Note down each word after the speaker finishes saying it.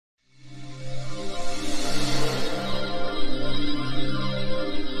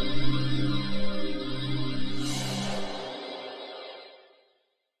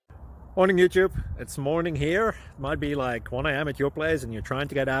Morning YouTube, it's morning here. It might be like 1 a.m. at your place and you're trying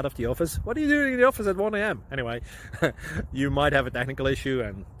to get out of the office. What are you doing in the office at 1 a.m? Anyway, you might have a technical issue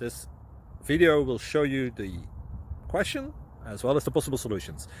and this video will show you the question as well as the possible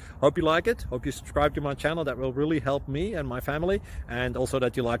solutions. Hope you like it, hope you subscribe to my channel. That will really help me and my family, and also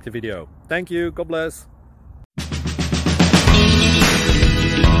that you like the video. Thank you, God bless.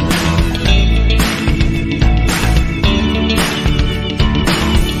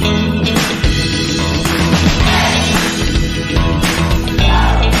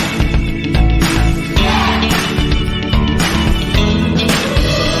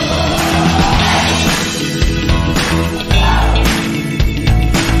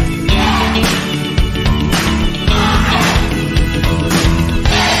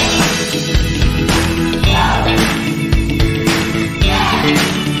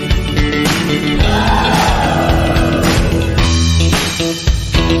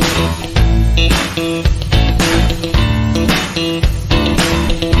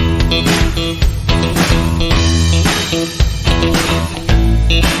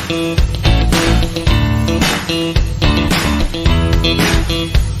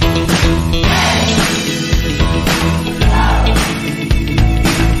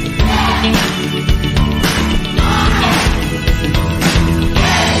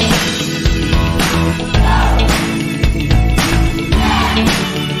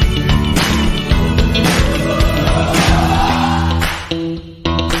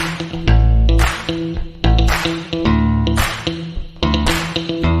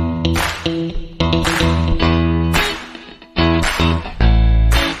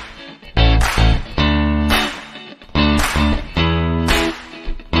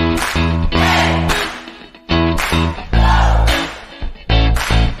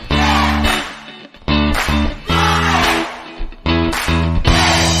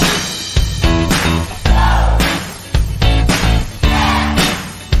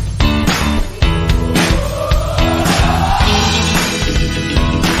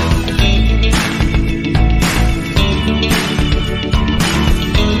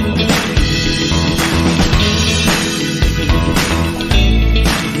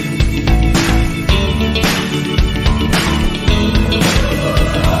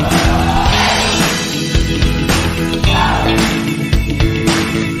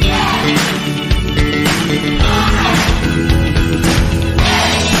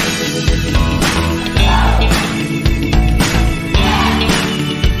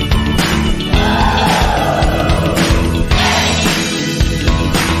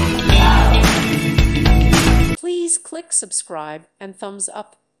 Click subscribe and thumbs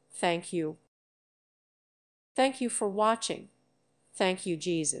up. Thank you. Thank you for watching. Thank you,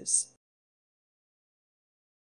 Jesus.